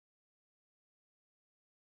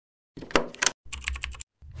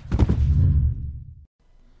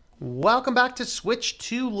Welcome back to Switch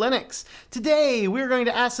to Linux. Today we're going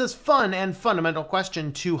to ask this fun and fundamental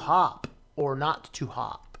question: to hop or not to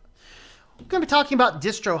hop? We're going to be talking about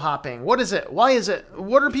distro hopping. What is it? Why is it?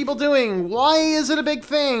 What are people doing? Why is it a big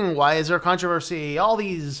thing? Why is there controversy? All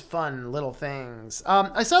these fun little things.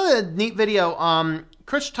 I saw a neat video.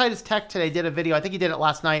 Titus Tech today did a video. I think he did it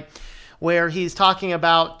last night, where he's talking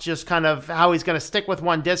about just kind of how he's going to stick with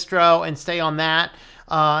one distro and stay on that.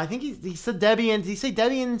 I think he said Debian. Did he say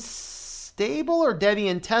Debian stable or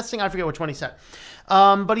Debian testing? I forget which one he said.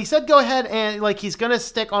 But he said go ahead and he's going to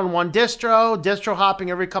stick on one distro. Distro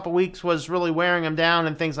hopping every couple weeks was really wearing him down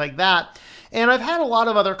and things like that. And I've had a lot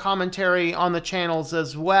of other commentary on the channels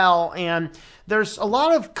as well. And there's a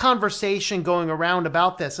lot of conversation going around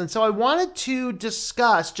about this. And so I wanted to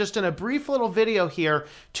discuss, just in a brief little video here,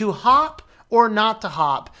 to hop or not to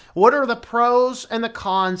hop. What are the pros and the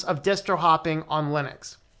cons of distro hopping on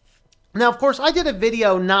Linux? Now, of course, I did a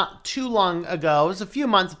video not too long ago. It was a few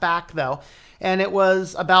months back, though, and it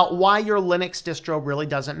was about why your Linux distro really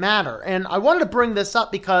doesn't matter. And I wanted to bring this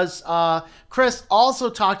up because Chris also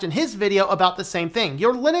talked in his video about the same thing.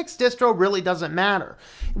 Your Linux distro really doesn't matter.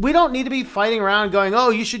 We don't need to be fighting around going, oh,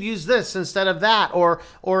 you should use this instead of that or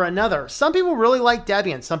another. Some people really like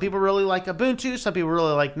Debian. Some people really like Ubuntu. Some people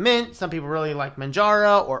really like Mint. Some people really like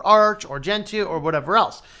Manjaro or Arch or Gentoo or whatever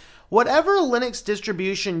else. Whatever Linux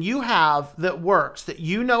distribution you have that works, that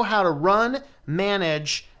you know how to run,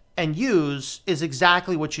 manage, and use, is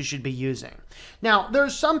exactly what you should be using. Now,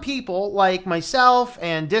 there's some people like myself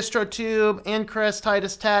and DistroTube and Chris,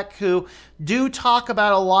 Titus Tech, who do talk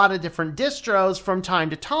about a lot of different distros from time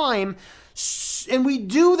to time. And we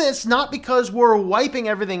do this not because we're wiping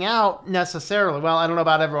everything out necessarily. Well, I don't know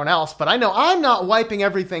about everyone else, but I know I'm not wiping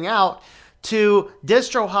everything out to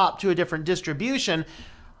distro hop to a different distribution.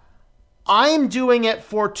 I'm doing it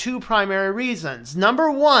for two primary reasons.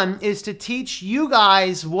 Number one is to teach you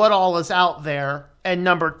guys what all is out there. And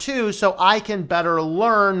number two, so I can better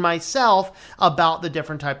learn myself about the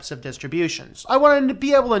different types of distributions. I wanted to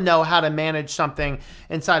be able to know how to manage something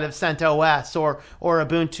inside of CentOS or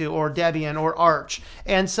Ubuntu or Debian or Arch.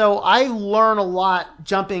 And so I learn a lot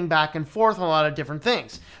jumping back and forth on a lot of different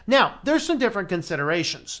things. Now, there's some different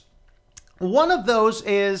considerations. One of those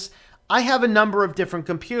is I have a number of different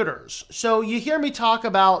computers. So you hear me talk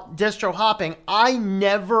about distro hopping. I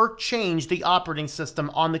never change the operating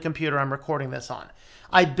system on the computer I'm recording this on.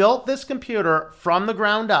 I built this computer from the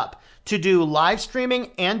ground up to do live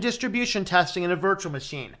streaming and distribution testing in a virtual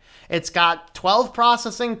machine. It's got 12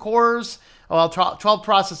 processing cores, well, 12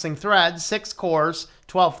 processing threads, 6 cores,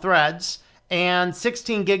 12 threads, and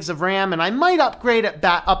 16 gigs of RAM, and I might upgrade it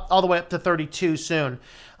back up all the way up to 32 soon.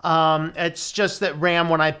 It's just that RAM,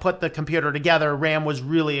 when I put the computer together, RAM was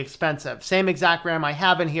really expensive. Same exact RAM I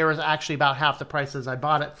have in here is actually about half the price as I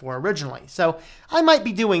bought it for originally. So I might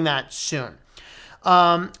be doing that soon.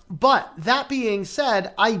 But that being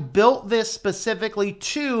said, I built this specifically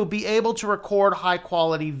to be able to record high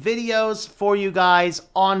quality videos for you guys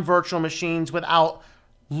on virtual machines without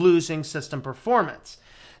losing system performance.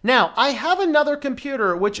 Now, I have another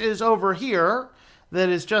computer which is over here that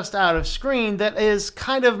is just out of screen that is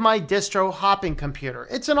kind of my distro hopping computer.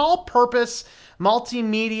 It's an all-purpose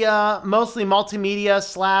multimedia, mostly multimedia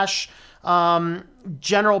slash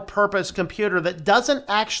general purpose computer that doesn't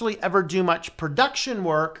actually ever do much production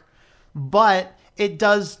work, but it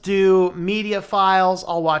does do media files.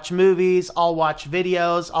 I'll watch movies, I'll watch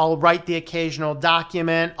videos, I'll write the occasional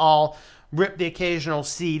document, I'll rip the occasional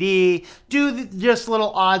CD, do just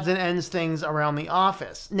little odds and ends things around the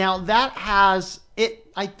office. Now that has it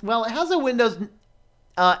has a Windows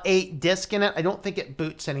 8 disk in it. I don't think it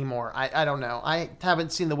boots anymore. I don't know. I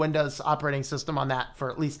haven't seen the Windows operating system on that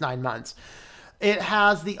for at least 9 months. It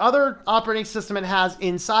has the other operating system it has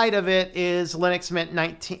inside of it is Linux Mint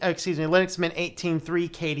 18.3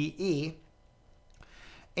 KDE.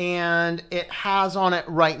 And it has on it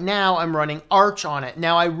right now, I'm running Arch on it.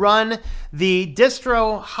 Now I run the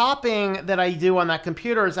distro hopping that I do on that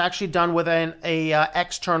computer is actually done with an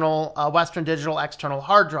external Western Digital external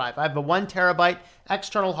hard drive. I have a 1 terabyte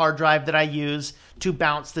external hard drive that I use to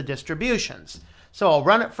bounce the distributions. So I'll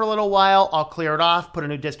run it for a little while, I'll clear it off, put a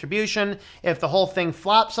new distribution. If the whole thing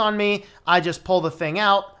flops on me, I just pull the thing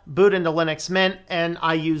out, boot into Linux Mint, and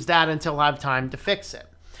I use that until I have time to fix it.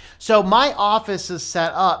 So my office is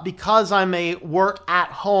set up, because I'm a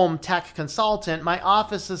work-at-home tech consultant, my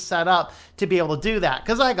office is set up to be able to do that.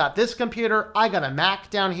 Because I got this computer, I got a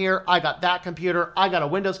Mac down here, I got that computer, I got a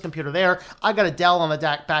Windows computer there, I got a Dell on the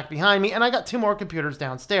back behind me, and I got 2 more computers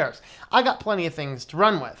downstairs. I got plenty of things to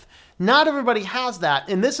run with. Not everybody has that,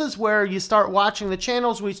 and this is where you start watching the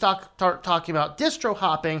channels. We start talking about distro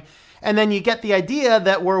hopping, and then you get the idea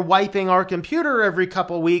that we're wiping our computer every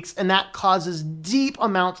couple of weeks, and that causes deep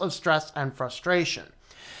amounts of stress and frustration.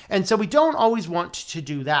 And so we don't always want to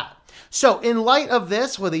do that. So in light of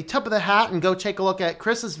this, with a tip of the hat, and go take a look at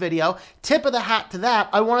Chris's video, tip of the hat to that,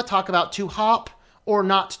 I want to talk about to hop or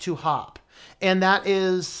not to hop. And that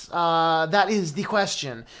is the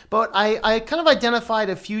question. But I kind of identified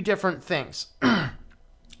a few different things.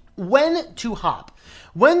 When to hop?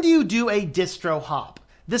 When do you do a distro hop?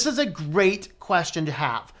 This is a great question to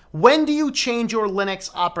have. When do you change your Linux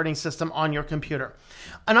operating system on your computer?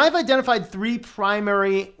 And I've identified 3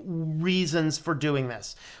 primary reasons for doing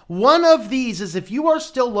this. One of these is if you are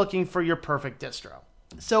still looking for your perfect distro.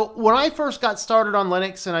 So when I first got started on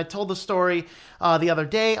Linux, and I told the story the other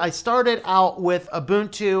day, I started out with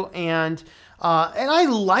Ubuntu, and I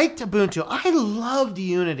liked Ubuntu. I loved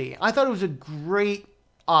Unity. I thought it was a great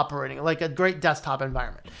operating, like a great desktop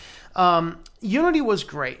environment. Unity was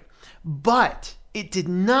great, but it did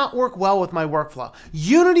not work well with my workflow.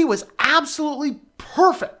 Unity was absolutely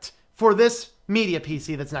perfect for this media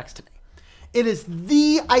PC that's next to me. It is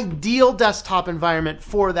the ideal desktop environment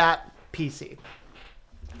for that PC.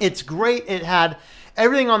 It's great. It had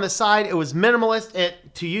everything on the side. It was minimalist.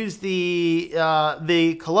 To use the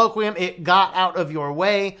colloquium, it got out of your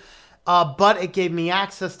way, but it gave me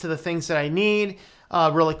access to the things that I need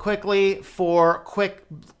really quickly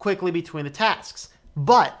quickly between the tasks.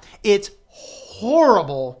 But it's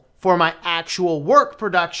horrible for my actual work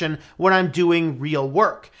production when I'm doing real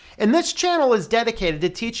work. And this channel is dedicated to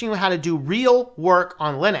teaching you how to do real work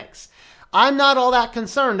on Linux. I'm not all that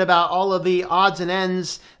concerned about all of the odds and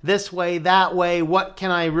ends, this way, that way, what can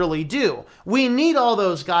I really do? We need all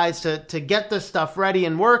those guys to get this stuff ready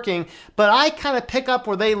and working, but I kind of pick up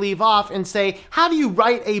where they leave off and say, how do you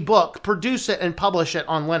write a book, produce it, and publish it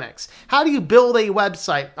on Linux? How do you build a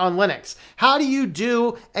website on Linux? How do you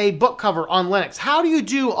do a book cover on Linux? How do you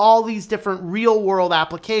do all these different real-world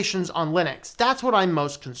applications on Linux? That's what I'm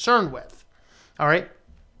most concerned with. All right?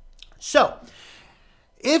 So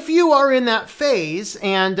if you are in that phase,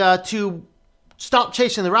 and to stop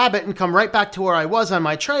chasing the rabbit and come right back to where I was on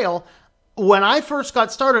my trail, when I first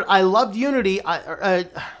got started, I loved Unity.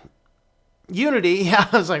 Unity, yeah,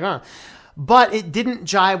 I was like, huh. But it didn't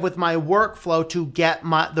jive with my workflow to get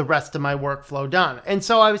the rest of my workflow done. And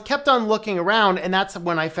so I kept on looking around, and that's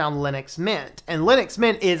when I found Linux Mint. And Linux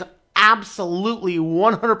Mint is absolutely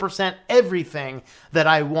 100% everything that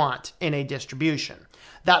I want in a distribution.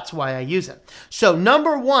 That's why I use it. So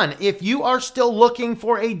number 1, if you are still looking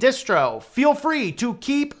for a distro, feel free to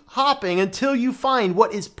keep hopping until you find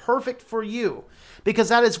what is perfect for you. Because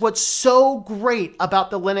that is what's so great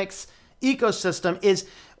about the Linux ecosystem is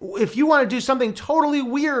if you want to do something totally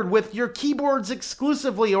weird with your keyboards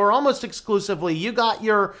exclusively or almost exclusively, you got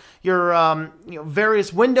your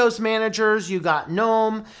various Windows managers, you got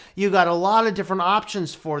GNOME, you got a lot of different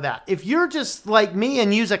options for that. If you're just like me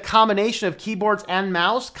and use a combination of keyboards and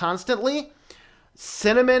mouse constantly,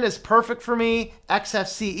 Cinnamon is perfect for me.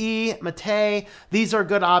 XFCE, Mate, these are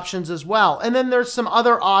good options as well. And then there's some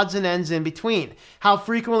other odds and ends in between. How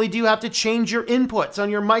frequently do you have to change your inputs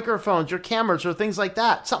on your microphones, your cameras, or things like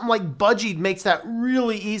that? Something like Budgie makes that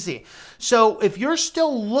really easy. So if you're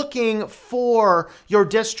still looking for your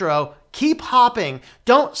distro, keep hopping.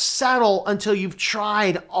 Don't settle until you've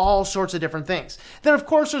tried all sorts of different things. Then, of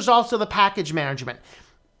course, there's also the package management.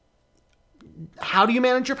 How do you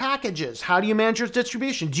manage your packages? How do you manage your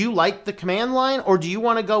distribution? Do you like the command line, or do you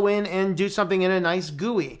want to go in and do something in a nice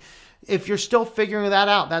GUI? If you're still figuring that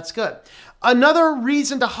out, that's good. Another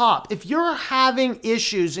reason to hop, if you're having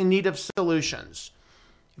issues in need of solutions,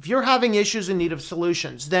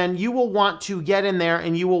 then you will want to get in there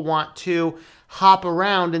and you will want to hop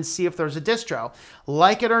around and see if there's a distro.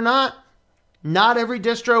 Like it or not, not every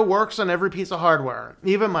distro works on every piece of hardware.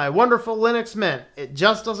 Even my wonderful Linux Mint, it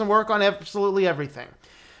just doesn't work on absolutely everything.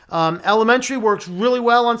 Elementary works really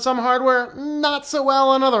well on some hardware, not so well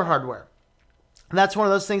on other hardware. That's one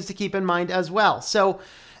of those things to keep in mind as well. So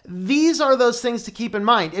these are those things to keep in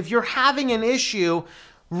mind. If you're having an issue,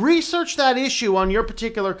 research that issue on your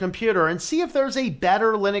particular computer and see if there's a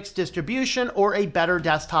better Linux distribution or a better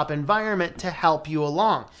desktop environment to help you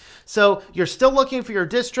along. So you're still looking for your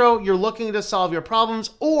distro, you're looking to solve your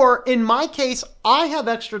problems, or in my case, I have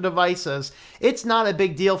extra devices. It's not a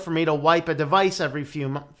big deal for me to wipe a device every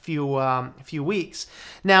few weeks.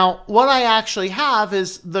 Now, what I actually have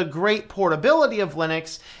is the great portability of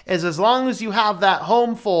Linux is as long as you have that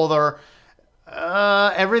home folder,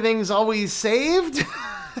 everything's always saved.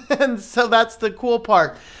 And so that's the cool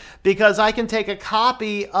part, because I can take a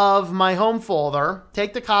copy of my home folder,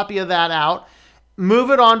 take the copy of that out,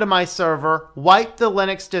 move it onto my server, wipe the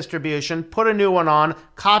Linux distribution, put a new one on,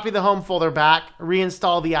 copy the home folder back,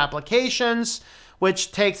 reinstall the applications,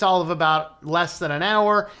 which takes all of about less than an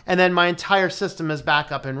hour, and then my entire system is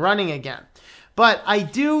back up and running again. But I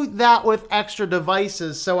do that with extra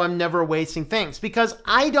devices, so I'm never wasting things, because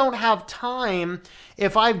I don't have time.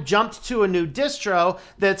 If I've jumped to a new distro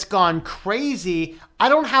that's gone crazy, I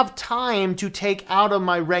don't have time to take out of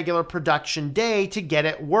my regular production day to get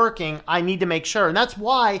it working. I need to make sure. And that's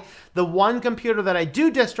why the one computer that I do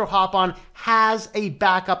distro hop on has a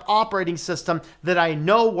backup operating system that I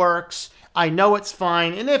know works. I know it's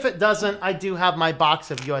fine. And if it doesn't, I do have my box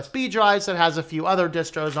of USB drives that has a few other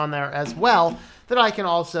distros on there as well that I can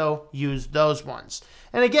also use those ones.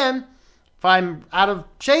 And again, if I'm out of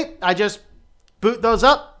shape, I just boot those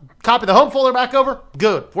up, copy the home folder back over,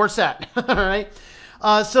 good, we're set. All right.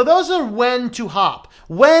 So those are when to hop.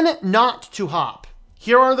 When not to hop.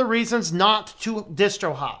 Here are the reasons not to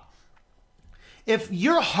distro hop. If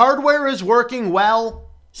your hardware is working well,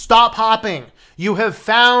 stop hopping. You have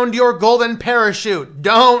found your golden parachute.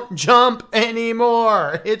 Don't jump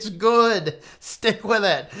anymore. It's good. Stick with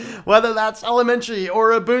it. Whether that's elementary or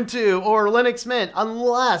Ubuntu or Linux Mint,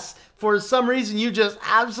 unless for some reason you just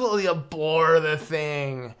absolutely abhor the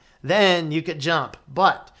thing, then you could jump.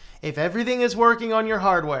 But if everything is working on your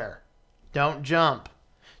hardware, don't jump.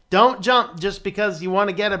 Don't jump just because you want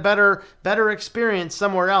to get a better experience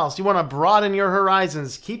somewhere else. You want to broaden your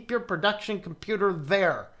horizons. Keep your production computer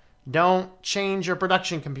there. Don't change your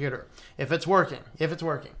production computer if it's working.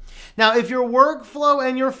 Now, if your workflow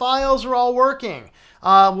and your files are all working,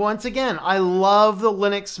 once again, I love the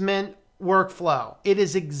Linux Mint workflow. It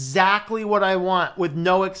is exactly what I want with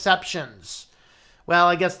no exceptions. Well,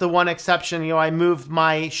 I guess the one exception, I moved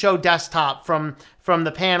my show desktop from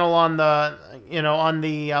the panel on the, on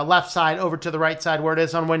the left side over to the right side where it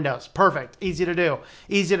is on Windows. Perfect. Easy to do.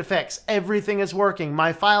 Easy to fix. Everything is working.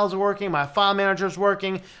 My files are working. My file manager is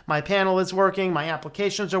working. My panel is working. My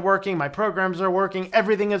applications are working. My programs are working.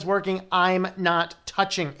 Everything is working. I'm not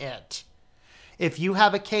touching it. If you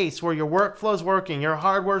have a case where your workflow is working, your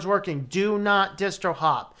hardware is working, do not distro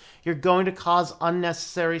hop. You're going to cause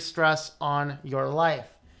unnecessary stress on your life.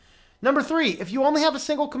 Number 3, if you only have a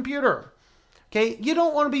single computer, okay, you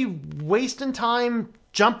don't want to be wasting time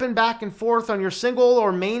jumping back and forth on your single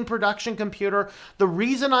or main production computer. The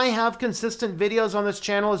reason I have consistent videos on this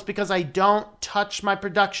channel is because I don't touch my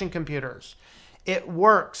production computers. It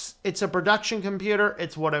works. It's a production computer.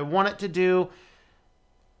 It's what I want it to do.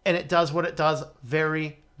 And it does what it does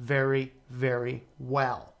very, very, very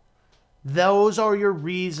well. Those are your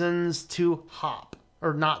reasons to hop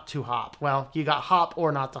or not to hop. Well, you got hop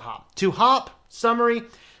or not to hop. To hop, summary,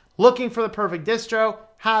 looking for the perfect distro,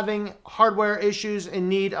 having hardware issues in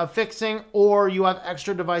need of fixing, or you have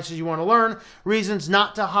extra devices you want to learn. Reasons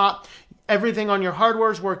not to hop, everything on your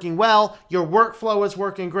hardware is working well, your workflow is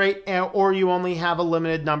working great, or you only have a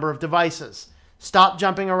limited number of devices. Stop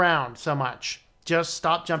jumping around so much. Just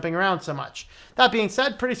stop jumping around so much. That being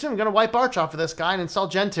said, pretty soon I'm going to wipe Arch off of this guy and install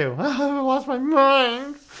Gentoo. I lost my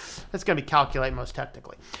mind. It's going to be Calculate most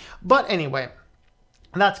technically. But anyway,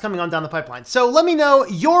 that's coming on down the pipeline. So let me know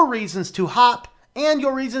your reasons to hop and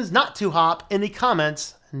your reasons not to hop in the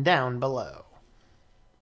comments down below.